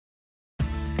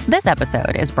This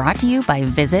episode is brought to you by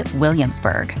Visit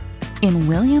Williamsburg. In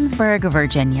Williamsburg,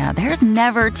 Virginia, there's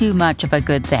never too much of a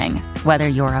good thing. Whether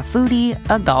you're a foodie,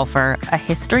 a golfer, a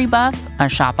history buff, a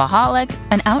shopaholic,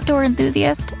 an outdoor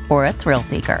enthusiast, or a thrill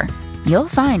seeker, you'll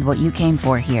find what you came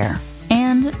for here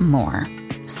and more.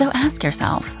 So ask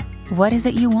yourself, what is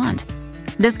it you want?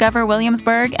 Discover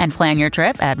Williamsburg and plan your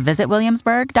trip at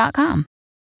visitwilliamsburg.com.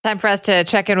 Time for us to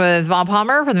check in with Vaughn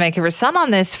Palmer from the Vancouver Sun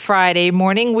on this Friday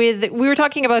morning. We were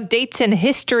talking about dates in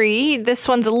history. This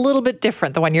one's a little bit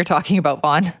different, the one you're talking about,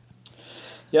 Vaughn.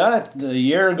 Yeah, a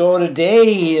year ago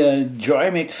today,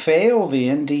 Joy McPhail, the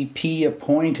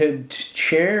NDP-appointed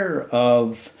chair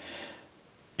of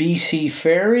BC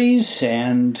Ferries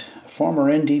and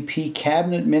former NDP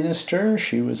cabinet minister,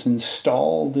 she was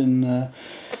installed in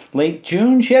late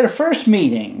June. She had her first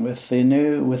meeting with the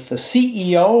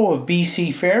CEO of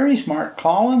BC Ferries, Mark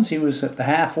Collins. He was at the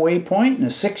halfway point in a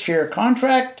 6-year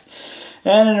contract.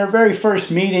 And in her very first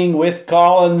meeting with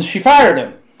Collins, she fired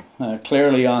him,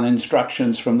 clearly on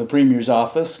instructions from the Premier's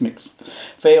office.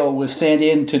 McPhail was sent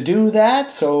in to do that.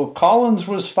 So Collins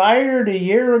was fired a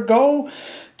year ago.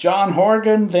 John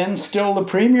Horgan, then still the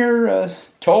Premier,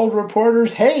 told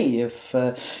reporters, hey, if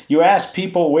you ask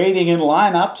people waiting in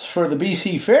lineups for the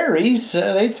BC Ferries,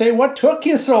 they'd say, what took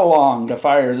you so long to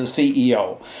fire the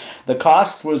CEO? The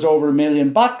cost was over $1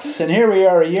 million, and here we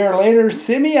are a year later,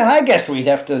 Simi, and I guess we'd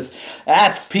have to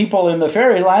ask people in the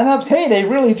ferry lineups, hey, they've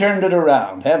really turned it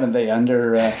around, haven't they?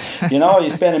 Under, you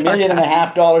spend $1.5 million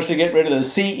to get rid of the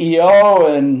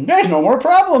CEO, and there's no more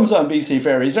problems on BC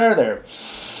Ferries, are there?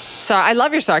 So I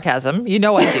love your sarcasm. You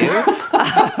know I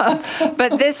do.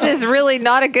 But this is really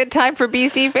not a good time for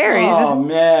BC Ferries. Oh,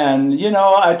 man.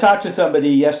 I talked to somebody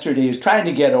yesterday who's trying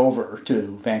to get over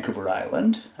to Vancouver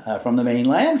Island from the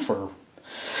mainland for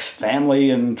family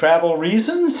and travel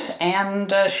reasons.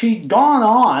 And she'd gone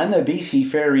on the BC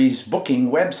Ferries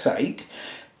booking website.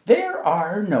 There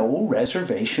are no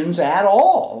reservations at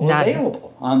all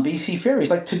available on BC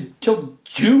Ferries, like till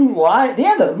July, the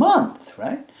end of the month,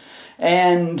 right?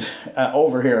 And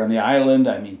over here on the island,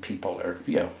 I mean, people are,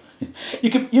 you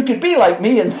could be like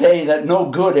me and say that no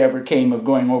good ever came of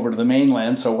going over to the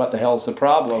mainland, so what the hell's the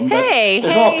problem? But there's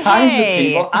all kinds of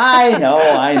people. I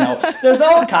know. There's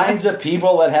all kinds of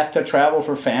people that have to travel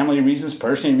for family reasons,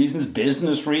 personal reasons,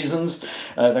 business reasons.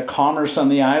 The commerce on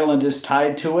the island is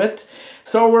tied to it.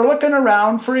 So we're looking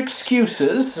around for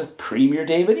excuses. Premier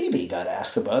David Eby got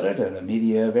asked about it at a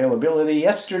media availability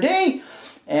yesterday.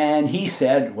 And he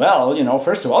said, well,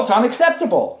 first of all, it's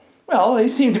unacceptable. Well, they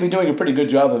seem to be doing a pretty good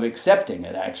job of accepting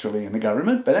it, actually, in the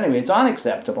government. But anyway, it's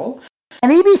unacceptable.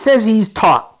 And Eby says he's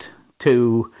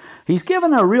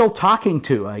given a real talking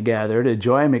to, I gather, to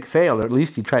Joy McPhail, or at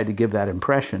least he tried to give that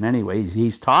impression. Anyways,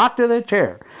 he's talked to the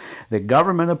chair, the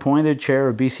government-appointed chair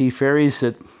of BC Ferries,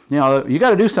 that, you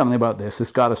got to do something about this.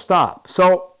 It's got to stop.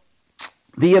 So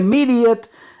the immediate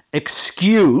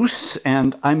excuse,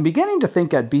 and I'm beginning to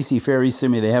think at BC Ferries,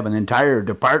 Simi, they have an entire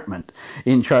department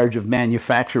in charge of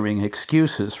manufacturing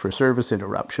excuses for service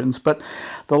interruptions, but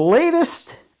the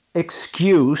latest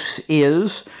excuse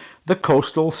is the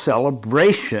Coastal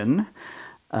Celebration,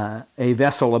 a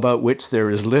vessel about which there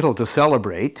is little to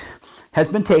celebrate, has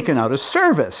been taken out of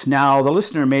service. Now, the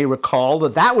listener may recall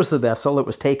that was the vessel that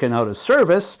was taken out of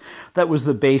service. That was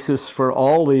the basis for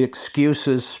all the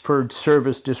excuses for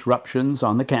service disruptions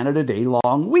on the Canada Day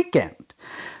long weekend.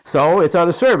 So it's out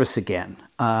of service again.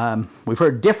 We've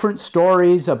heard different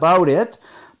stories about it,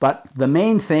 but the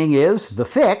main thing is the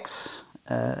fix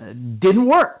didn't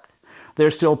work.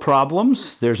 There's still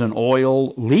problems. There's an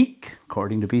oil leak,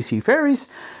 according to BC Ferries.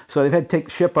 So they've had to take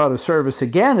the ship out of service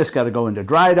again. It's got to go into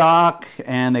dry dock,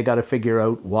 and they got to figure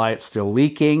out why it's still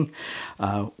leaking,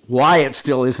 why it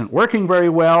still isn't working very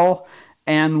well,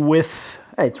 and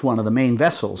it's one of the main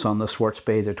vessels on the Swartz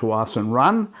Bay to Tsawwassen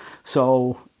run.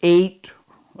 So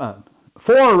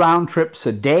 4 round trips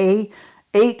a day,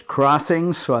 8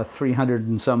 crossings, so 300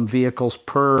 and some vehicles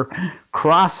per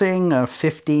crossing,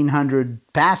 1,500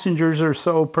 passengers or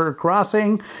so per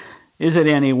crossing. Is it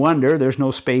any wonder there's no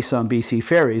space on BC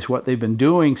Ferries? What they've been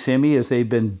doing, Simi, is they've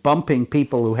been bumping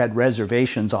people who had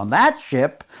reservations on that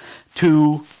ship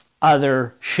to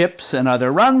other ships and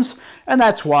other runs, and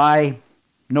that's why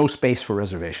no space for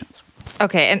reservations.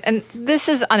 Okay, and this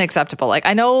is unacceptable. Like,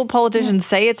 I know politicians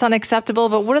say it's unacceptable,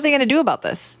 but what are they going to do about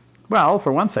this? Well,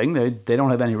 for one thing, they don't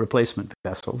have any replacement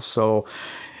vessels, so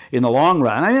in the long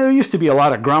run, there used to be a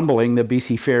lot of grumbling that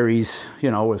BC Ferries,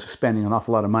 was spending an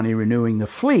awful lot of money renewing the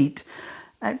fleet.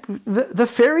 The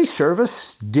ferry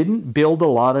service didn't build a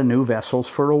lot of new vessels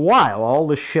for a while. All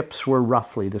the ships were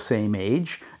roughly the same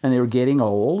age, and they were getting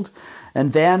old.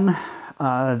 And then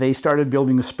they started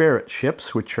building the Spirit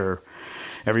ships, which are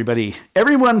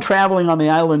everyone traveling on the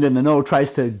island in the know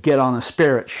tries to get on a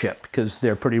Spirit ship because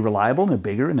they're pretty reliable and they're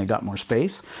bigger and they got more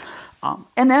space.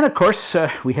 And then, of course,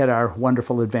 we had our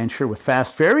wonderful adventure with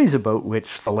fast ferries, about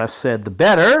which the less said, the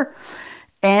better.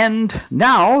 And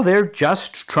now they're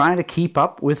just trying to keep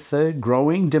up with the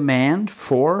growing demand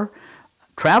for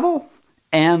travel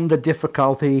and the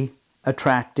difficulty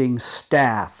attracting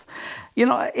staff. You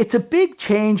know, it's a big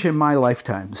change in my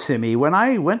lifetime, Simi. When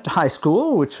I went to high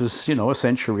school, which was, a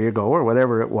century ago or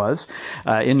whatever it was,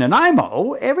 in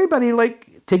Nanaimo, everybody,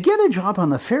 to get a job on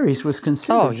the ferries was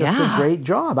considered just a great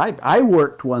job. I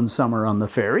worked one summer on the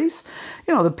ferries.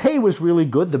 The pay was really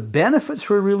good. The benefits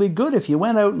were really good. If you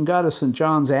went out and got a St.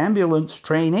 John's ambulance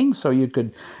training so you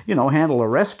could, handle a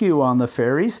rescue on the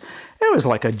ferries, it was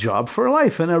like a job for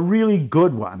life and a really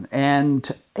good one. And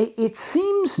it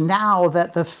seems now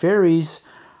that the ferries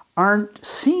aren't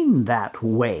seen that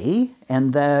way,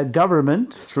 and the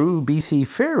government, through BC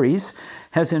Ferries,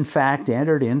 has in fact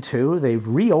they've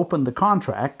reopened the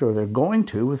contract, or they're going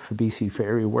to, with the BC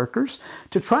Ferry workers,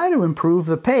 to try to improve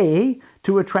the pay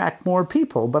to attract more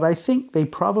people. But I think they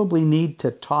probably need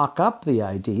to talk up the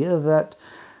idea that,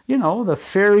 the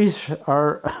ferries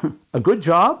are a good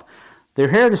job, they're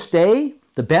here to stay,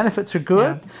 the benefits are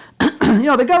good.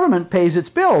 Yeah. The government pays its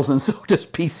bills, and so does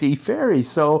BC Ferries.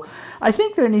 So I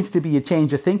think there needs to be a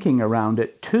change of thinking around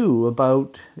it, too,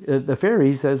 about the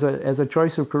ferries as a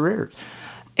choice of careers.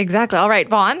 Exactly. All right,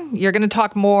 Vaughn, you're going to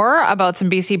talk more about some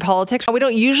BC politics. We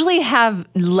don't usually have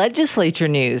legislature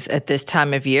news at this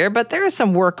time of year, but there is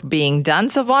some work being done.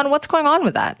 So, Vaughn, what's going on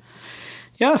with that?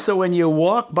 Yeah, so when you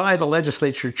walk by the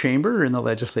legislature chamber and the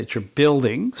legislature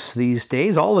buildings these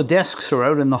days, all the desks are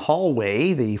out in the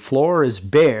hallway. The floor is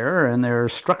bare, and there are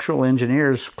structural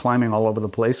engineers climbing all over the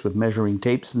place with measuring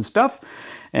tapes and stuff.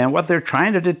 And what they're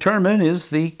trying to determine is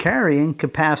the carrying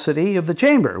capacity of the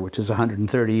chamber, which is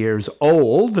 130 years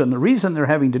old. And the reason they're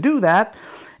having to do that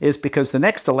is because the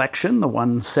next election, the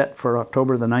one set for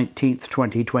October the 19th,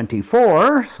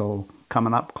 2024, so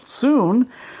coming up soon,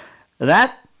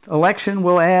 that election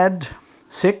will add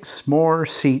 6 more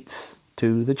seats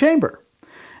to the chamber.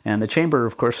 And the chamber,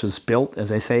 of course, was built,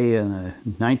 as I say, in the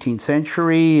 19th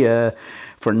century,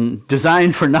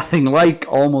 designed for nothing like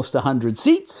almost 100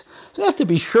 seats. So you have to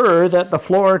be sure that the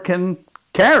floor can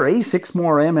carry 6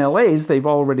 more MLAs. They've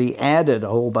already added a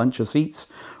whole bunch of seats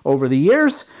over the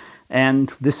years. And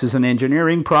this is an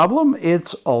engineering problem.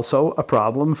 It's also a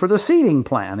problem for the seating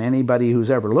plan. Anybody who's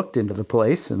ever looked into the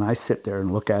place, and I sit there and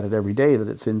look at it every day that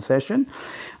it's in session,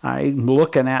 I'm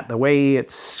looking at the way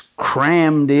it's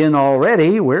crammed in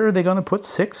already. Where are they going to put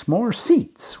 6 more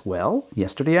seats? Well,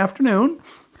 yesterday afternoon,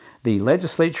 the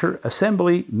Legislature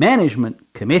Assembly Management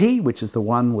Committee, which is the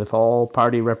one with all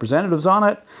party representatives on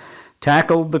it,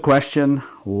 tackled the question,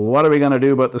 what are we going to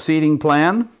do about the seating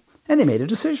plan? And they made a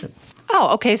decision.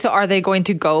 Oh, okay. So are they going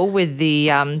to go with the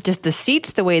just the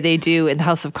seats the way they do in the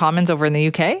House of Commons over in the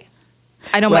UK?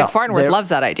 I know Mike Farnworth loves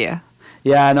that idea.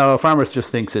 Yeah, I know. Farnworth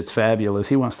just thinks it's fabulous.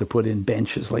 He wants to put in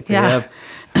benches like they have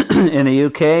in the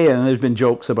UK. And there's been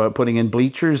jokes about putting in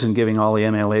bleachers and giving all the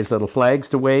MLAs little flags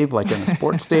to wave like in a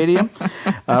sports stadium,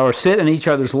 or sit in each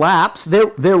other's laps.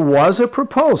 There was a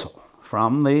proposal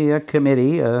from the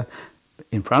committee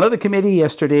in front of the committee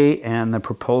yesterday, and the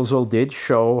proposal did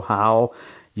show how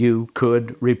you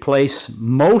could replace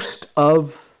most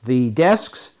of the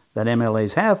desks that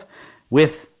MLAs have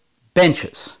with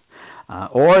benches.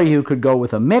 Or you could go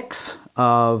with a mix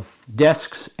of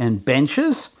desks and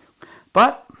benches.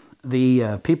 But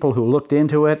the people who looked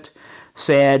into it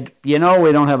said, we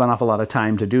don't have an awful lot of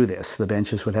time to do this. The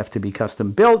benches would have to be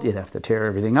custom built. You'd have to tear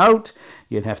everything out.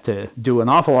 You'd have to do an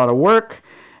awful lot of work.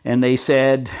 And they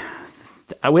said,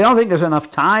 we don't think there's enough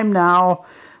time now.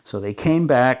 So they came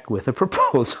back with a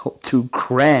proposal to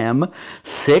cram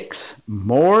 6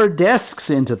 more desks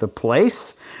into the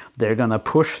place. They're going to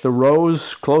push the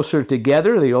rows closer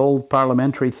together, the old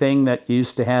parliamentary thing that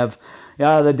used to have,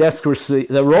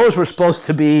 the rows were supposed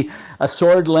to be a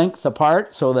sword length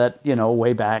apart, so that,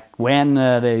 way back when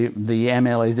the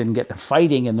MLAs didn't get to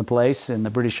fighting in the place in the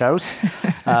British House.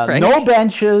 Right. No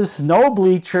benches, no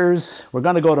bleachers. We're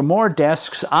going to go to more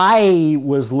desks. I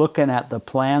was looking at the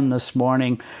plan this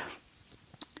morning.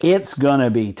 It's going to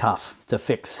be tough to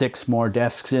fix 6 more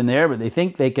desks in there, but they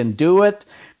think they can do it,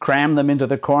 cram them into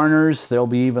the corners. There'll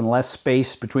be even less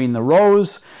space between the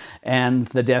rows, and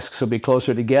the desks will be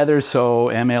closer together, so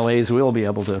MLAs will be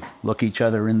able to look each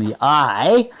other in the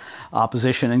eye,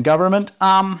 opposition and government.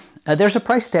 There's a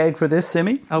price tag for this,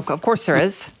 Simi. Oh, of course there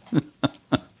is.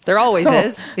 There always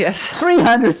is, yes.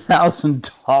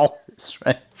 $300,000. chambers,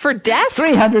 right? For desks?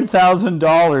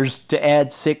 $300,000 to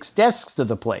add 6 desks to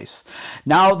the place.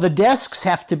 Now, the desks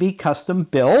have to be custom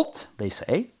built, they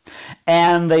say.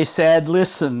 And they said,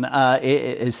 listen,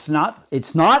 it's not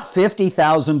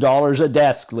 $50,000 a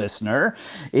desk, listener.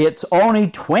 It's only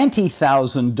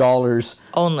 $20,000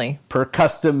 only per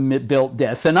custom built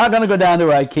desk. They're not going to go down to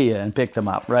IKEA and pick them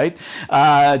up, right?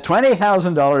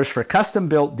 $20,000 for custom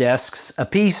built desks a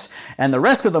piece, and the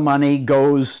rest of the money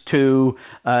goes to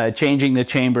changing the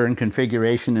chamber and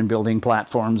configuration and building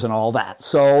platforms and all that.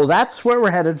 So that's where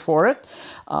we're headed for it.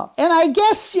 And I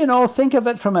guess, think of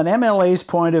it from an MLA's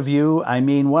point of view. I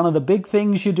mean, one of the big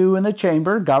things you do in the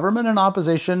chamber, government and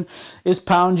opposition, is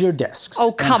pound your desks.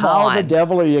 Oh, come on. How the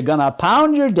devil are you going to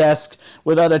pound your desk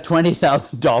without a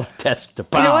 $20,000 desk to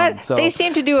pound? You know what? So, they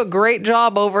seem to do a great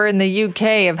job over in the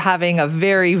UK of having a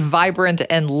very vibrant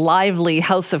and lively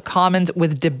House of Commons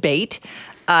with debate,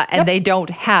 and they don't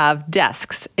have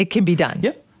desks. It can be done.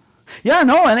 Yep. Yeah,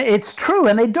 no, and it's true.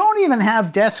 And they don't even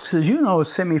have desks, as you know,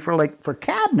 Simi, for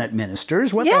cabinet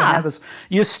ministers. What they have is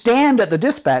you stand at the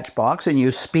dispatch box and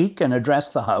you speak and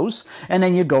address the House, and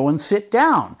then you go and sit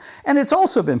down. And it's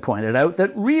also been pointed out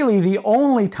that really the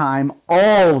only time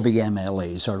all the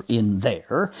MLAs are in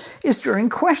there is during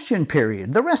question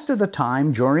period. The rest of the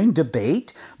time, during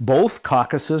debate, both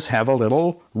caucuses have a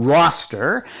little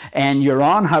roster, and you're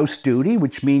on House duty,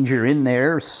 which means you're in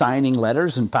there signing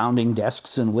letters and pounding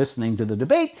desks and listening to the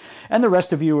debate, and the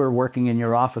rest of you are working in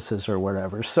your offices or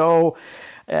wherever. So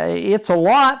it's a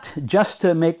lot just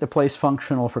to make the place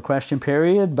functional for question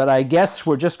period, but I guess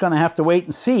we're just going to have to wait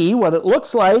and see what it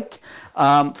looks like.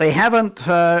 They haven't,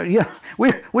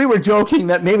 we were joking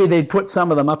that maybe they'd put some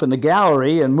of them up in the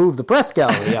gallery and move the press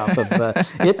gallery off of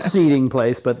its seating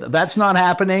place, but that's not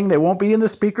happening. They won't be in the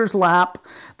speaker's lap.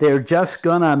 They're just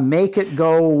going to make it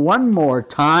go one more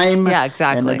time. Yeah,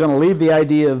 exactly. And they're going to leave the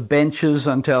idea of benches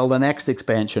until the next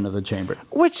expansion of the chamber.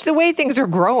 Which, the way things are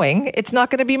growing, it's not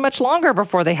going to be much longer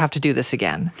before they have to do this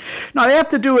again. No, they have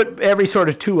to do it every sort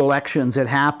of 2 elections it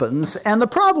happens. And the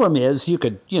problem is you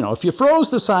could, if you froze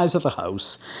the size of the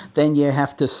House, then you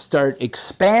have to start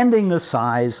expanding the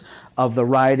size of the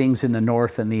ridings in the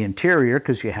north and the interior,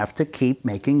 because you have to keep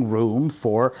making room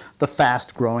for the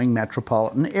fast-growing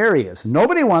metropolitan areas.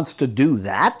 Nobody wants to do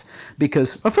that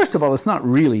because, well, first of all, it's not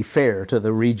really fair to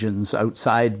the regions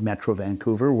outside Metro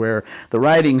Vancouver where the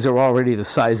ridings are already the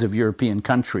size of European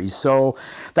countries. So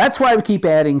that's why we keep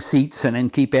adding seats and then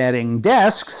keep adding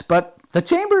desks, but the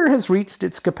chamber has reached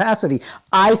its capacity.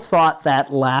 I thought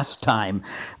that last time.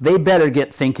 They better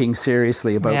get thinking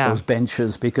seriously about those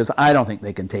benches, because I don't think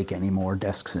they can take any more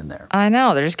desks in there. I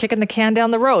know. They're just kicking the can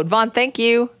down the road. Vaughn, thank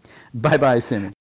you. Bye-bye, Simi.